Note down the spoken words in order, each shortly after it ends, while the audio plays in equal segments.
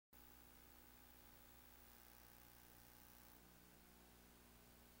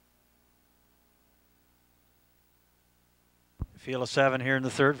Field of 7 here in the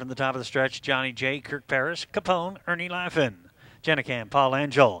third from the top of the stretch. Johnny J, Kirk Paris, Capone, Ernie Laffin, Jenicam, Paul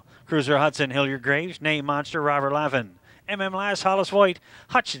Angel, Cruiser Hudson, Hilliard Graves, Name Monster, Robert Laffin, Lass, Hollis White,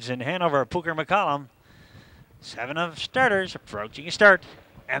 Hutchinson, Hanover, Pooker McCollum. 7 of starters approaching a start.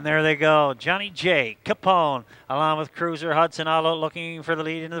 And there they go. Johnny J, Capone, along with Cruiser Hudson, all out looking for the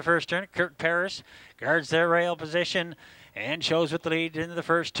lead into the first turn. Kirk Paris guards their rail position and shows with the lead into the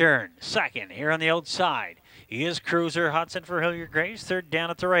first turn. Second, here on the outside, is Cruiser Hudson for Hilliard Graves. Third down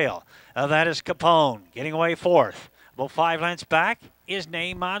at the rail. That is Capone getting away fourth. About 5 lengths back is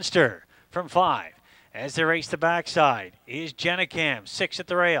Name Monster from 5. As they race the backside is Jenicam, 6 at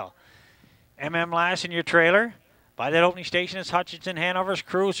the rail. Lass in your trailer. By that opening station is Hutchinson, Hanover's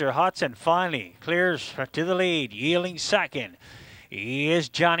Cruiser. Hudson finally clears to the lead, yielding second. He is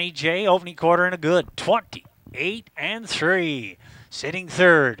Johnny J, opening quarter in a good 28-3. Sitting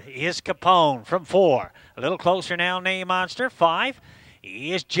third is Capone from 4. A little closer now, Name Monster, 5.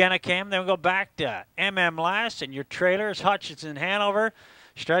 He is Jenicam. Then we go back to Lass, and your trailer is Hutchinson, Hanover.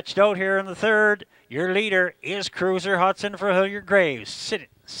 Stretched out here in the third. Your leader is Cruiser Hudson for Hilliard Graves. Sitting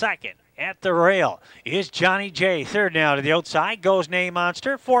second at the rail is Johnny J. Third now to the outside goes Name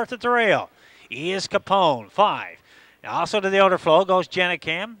Monster. Fourth at the rail is Capone, 5. Also to the outer flow goes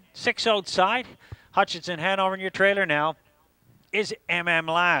Jenicam. 6 outside. Hutchinson, Hanover in your trailer now is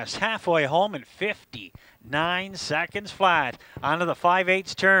Lass. Halfway home in 59 seconds flat. Onto the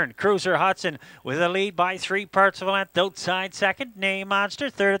 5/8 turn. Cruiser Hudson with a lead by 3 parts of a length. Outside second. Name Monster.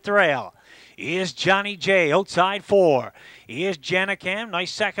 Third at the rail is Johnny J. Outside 4. He is Jenicam.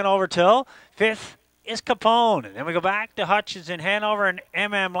 Nice second over toe. 5th is Capone. And then we go back to Hutchinson, Hanover,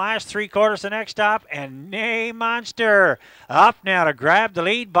 and Lass. 3/4 the next stop. And Name Monster up now to grab the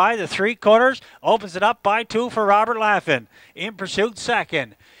lead by the 3/4. Opens it up by 2 for Robert Laffin. In pursuit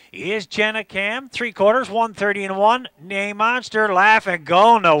second is Jenicam. 3/4, 1:30-1. Name Monster. Laffin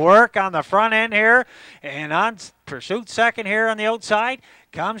going to work on the front end here. And on pursuit second here on the outside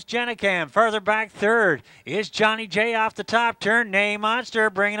comes Jenicam. Further back third is Johnny J off the top turn. Name Monster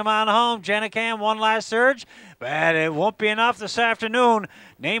bringing him on home. Jenicam one last surge, but it won't be enough this afternoon.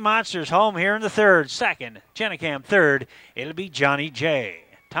 Name Monster's home here in the third. Second, Jenicam third. It'll be Johnny J.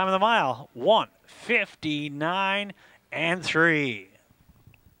 Time of the mile, 1:59-3.